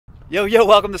Yo, yo,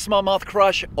 welcome to Smallmouth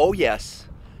Crush. Oh yes,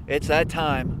 it's that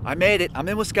time. I made it. I'm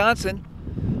in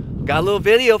Wisconsin. Got a little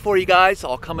video for you guys,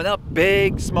 all coming up.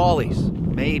 Big smallies,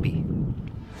 maybe.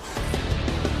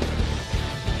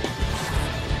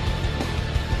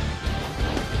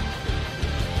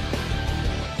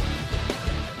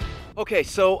 Okay,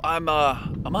 so I'm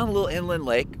on a little inland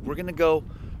lake. We're gonna go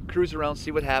cruise around,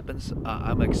 see what happens.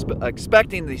 I'm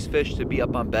expecting these fish to be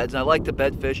up on beds, and I like to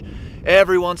bed fish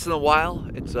every once in a while.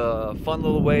 It's a fun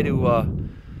little way to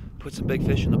put some big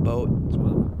fish in the boat. It's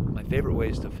one of my favorite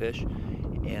ways to fish,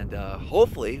 and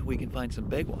hopefully we can find some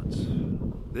big ones.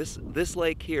 This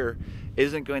lake here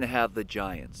isn't going to have the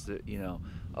giants. You know,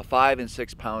 a 5 and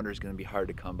 6 pounder is going to be hard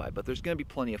to come by, but there's going to be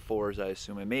plenty of 4s, I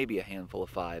assume, and maybe a handful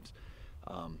of 5s.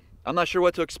 I'm not sure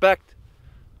what to expect.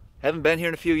 Haven't been here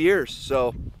in a few years,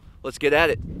 so let's get at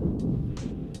it.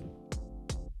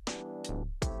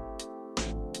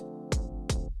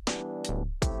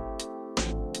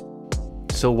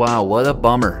 So wow, what a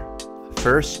bummer.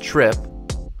 First trip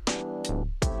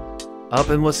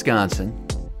up in Wisconsin,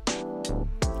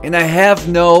 and I have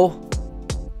no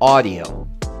audio.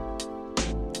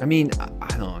 I mean,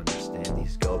 I don't understand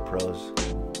these GoPros.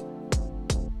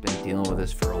 Been dealing with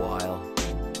this for a while.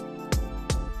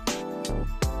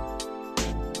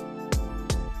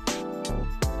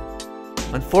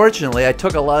 Unfortunately, I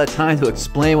took a lot of time to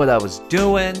explain what I was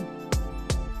doing,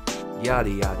 yada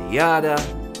yada yada,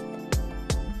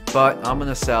 but I'm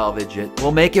gonna salvage it.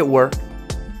 We'll make it work.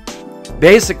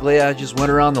 Basically, I just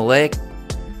went around the lake,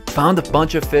 found a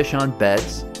bunch of fish on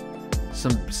beds,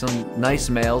 some nice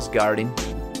males guarding,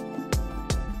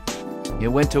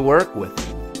 and went to work with them.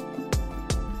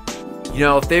 You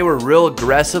know, if they were real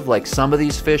aggressive like some of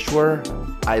these fish were,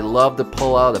 I love to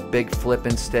pull out a big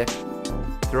flipping stick,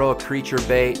 throw a creature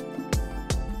bait,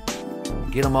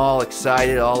 get them all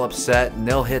excited, all upset, and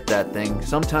they'll hit that thing,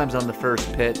 sometimes on the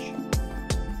first pitch.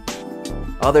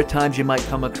 Other times you might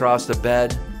come across a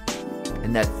bed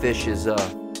and that fish is a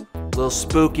little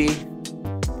spooky,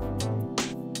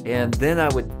 and then I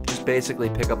would just basically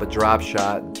pick up a drop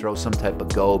shot and throw some type of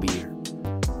goby or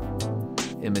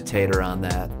imitator on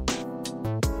that.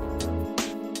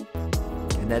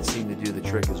 And that seemed to do the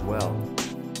trick as well.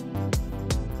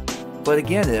 But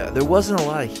again, there wasn't a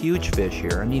lot of huge fish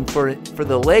here. I mean, for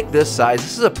the lake this size,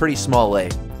 this is a pretty small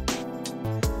lake.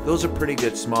 Those are pretty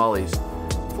good smallies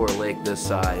for a lake this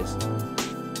size,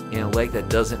 and a lake that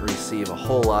doesn't receive a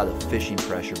whole lot of fishing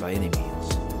pressure by any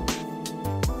means.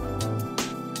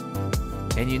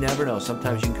 And you never know,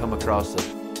 sometimes you can come across a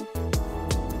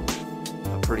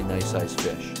pretty nice sized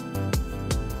fish.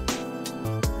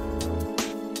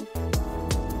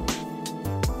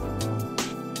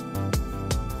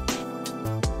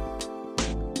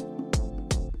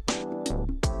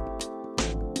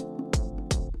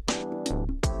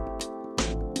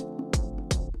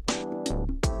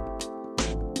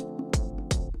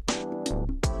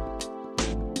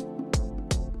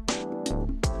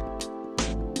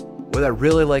 What I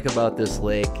really like about this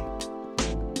lake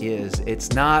is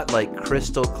it's not like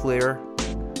crystal clear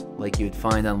like you'd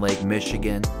find on Lake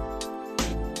Michigan.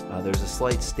 There's a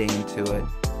slight stain to it,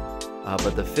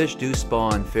 but the fish do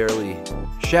spawn fairly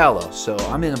shallow, so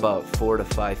I'm in about 4 to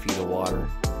 5 feet of water,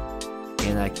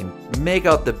 and I can make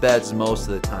out the beds most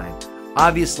of the time.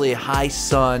 Obviously, high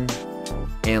sun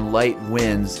and light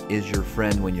winds is your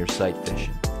friend when you're sight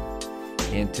fishing.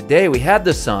 And today we had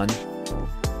the sun,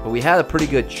 but we had a pretty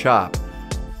good chop.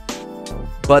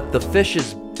 But the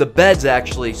beds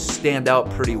actually stand out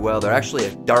pretty well. They're actually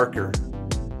a darker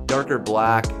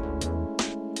black,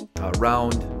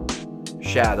 round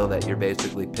shadow that you're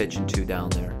basically pitching to down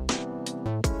there.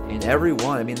 And every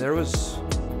one, I mean, there was,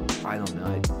 I don't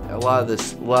know, a lot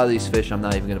of these fish I'm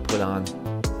not even gonna put on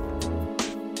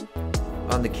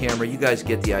the camera. You guys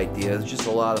get the idea. It's just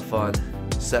a lot of fun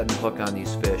setting a hook on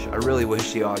these fish. I really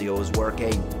wish the audio was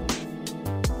working.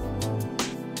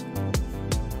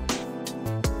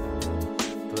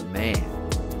 Man,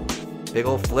 big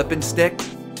old flipping stick,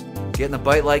 getting a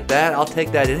bite like that, I'll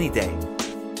take that any day.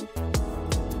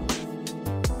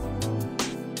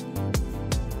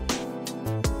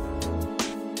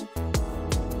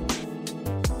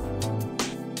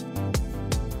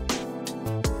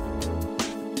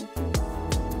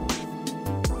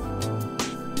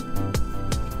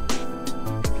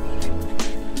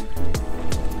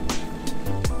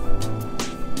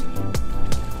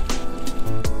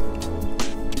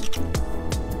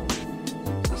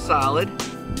 Solid.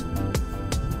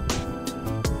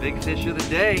 Big fish of the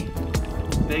day.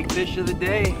 Big fish of the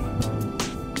day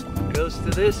goes to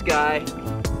this guy.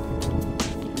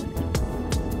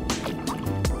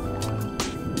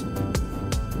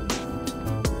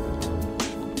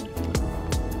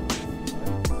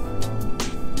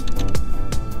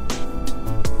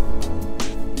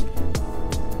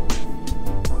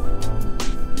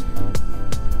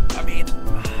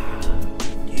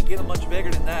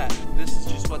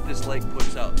 lake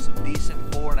puts out some decent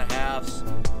 4.5s.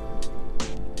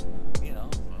 You know,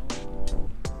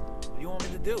 what do you want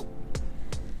me to do?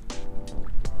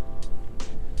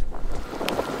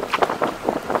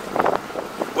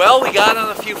 Well, we got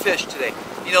on a few fish today.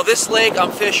 You know, this lake I'm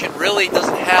fishing really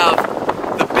doesn't have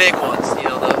the big ones, you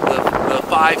know, the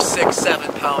 5, 6,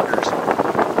 7 pounders.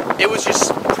 It was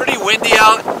just pretty windy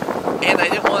out, and I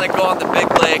didn't want to go on the big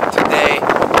lake today,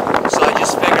 so I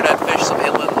just figured I'd fish some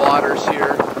inland waters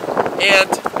here.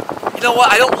 And you know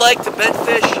what? I don't like to bent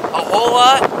fish a whole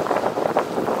lot.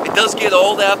 It does get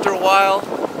old after a while,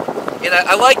 and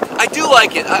I do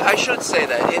like it. I shouldn't say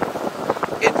that.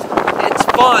 It's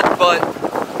fun, but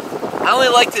I only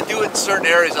like to do it in certain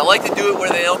areas. I like to do it where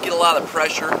they don't get a lot of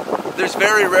pressure. There's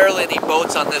very rarely any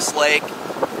boats on this lake.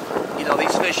 You know,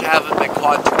 these fish haven't been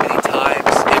caught too many times,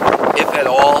 if at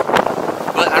all.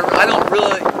 But I don't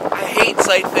really, I hate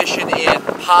sight fishing in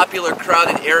popular,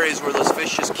 crowded areas where those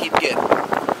fish just keep getting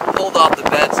pulled off the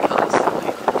beds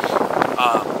constantly.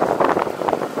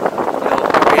 You know,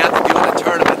 if we have to do it in a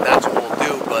tournament, that's what we'll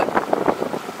do. But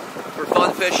for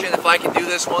fun fishing, if I can do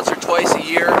this once or twice a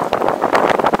year,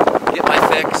 get my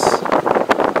fix.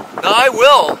 Now I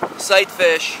will sight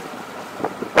fish.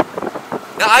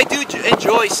 Now I do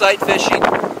enjoy sight fishing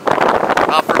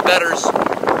for betters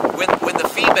when the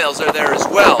females are there as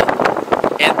well,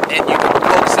 and you can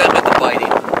coax them into biting.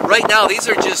 Right now these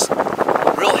are just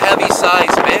real heavy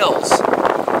sized males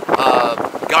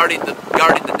guarding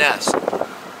the nest.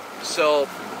 So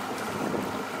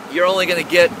you're only going to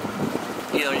get,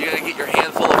 you know, you're going to get your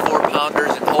handful of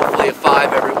 4-pounders and hopefully a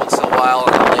 5 every once in a while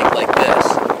on a lake like this,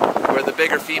 where the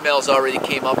bigger females already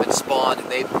came up and spawned, and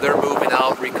they're moving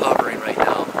out, recovering right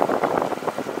now.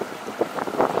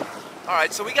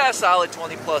 Alright, so we got a solid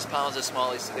 20 plus pounds of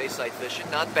smallies today sight fishing.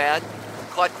 Not bad.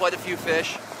 Caught quite a few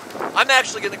fish. I'm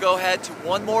actually going to go ahead to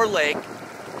one more lake,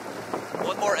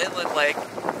 one more inland lake,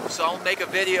 so I'll make a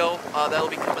video that'll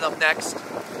be coming up next.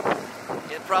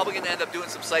 And probably going to end up doing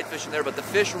some sight fishing there, but the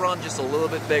fish run just a little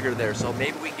bit bigger there, so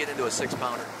maybe we can get into a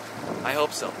 6-pounder. I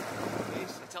hope so.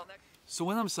 Until next. So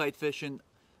when I'm sight fishing,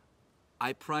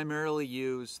 I primarily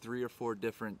use 3 or 4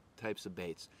 different types of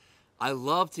baits. I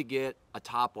love to get a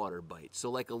topwater bite,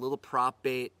 so like a little prop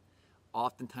bait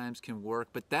oftentimes can work,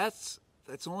 but that's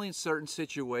only in certain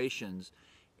situations,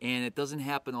 and it doesn't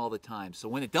happen all the time. So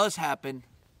when it does happen,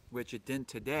 which it didn't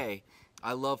today,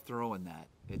 I love throwing that.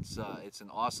 It's an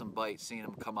awesome bite, seeing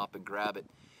them come up and grab it.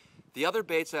 The other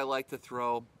baits I like to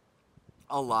throw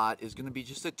a lot is going to be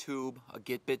just a tube, a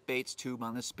Get Bit Baits tube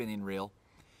on a spinning reel.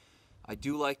 I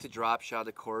do like to drop shot,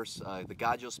 of course. The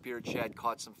Gajo Spirit Shad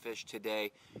caught some fish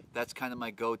today. That's kind of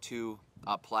my go-to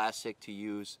plastic to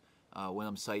use when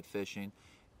I'm sight fishing.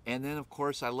 And then, of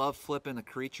course, I love flipping a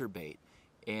creature bait,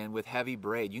 and with heavy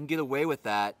braid. You can get away with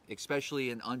that, especially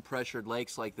in unpressured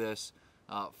lakes like this.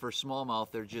 For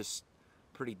smallmouth, they're just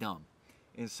pretty dumb.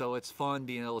 And so it's fun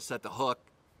being able to set the hook,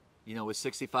 you know, with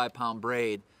 65-pound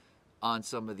braid on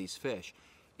some of these fish.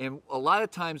 And a lot of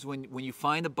times when you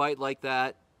find a bite like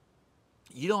that,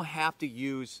 you don't have to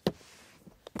use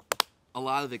a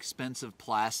lot of expensive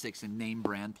plastics and name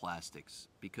brand plastics,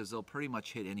 because they'll pretty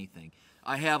much hit anything.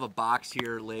 I have a box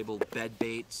here labeled Bed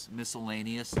Baits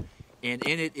Miscellaneous, and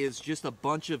in it is just a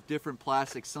bunch of different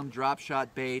plastics, some drop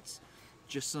shot baits,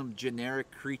 just some generic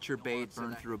creature baits,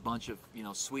 burn through a bunch of, you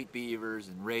know, sweet beavers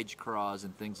and rage craws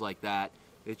and things like that.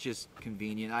 It's just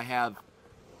convenient. I have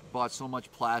bought so much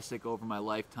plastic over my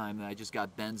lifetime that I just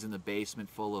got bins in the basement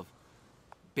full of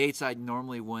baits I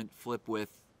normally wouldn't flip with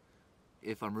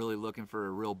if I'm really looking for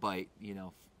a real bite, you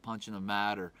know, punching a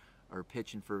mat or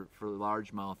pitching for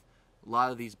largemouth. A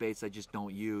lot of these baits I just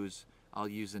don't use. I'll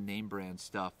use the name brand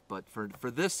stuff. But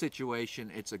for this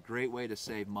situation, it's a great way to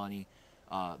save money,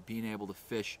 being able to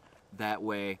fish that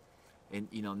way and,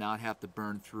 you know, not have to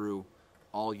burn through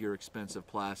all your expensive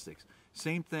plastics.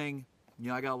 Same thing, you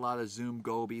know, I got a lot of Zoom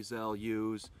gobies that I'll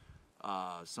use.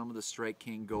 Some of the Strike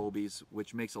King gobies,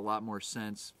 which makes a lot more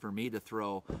sense for me to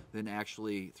throw than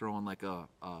actually throwing like a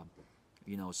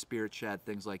you know, Spirit Shad,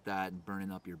 things like that, and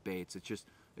burning up your baits.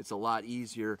 It's a lot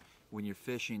easier when you're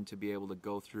fishing to be able to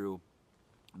go through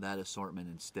that assortment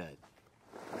instead.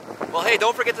 Well, hey,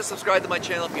 don't forget to subscribe to my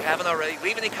channel if you haven't already.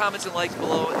 Leave any comments and likes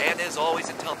below, and as always,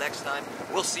 until next time,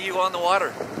 we'll see you on the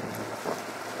water.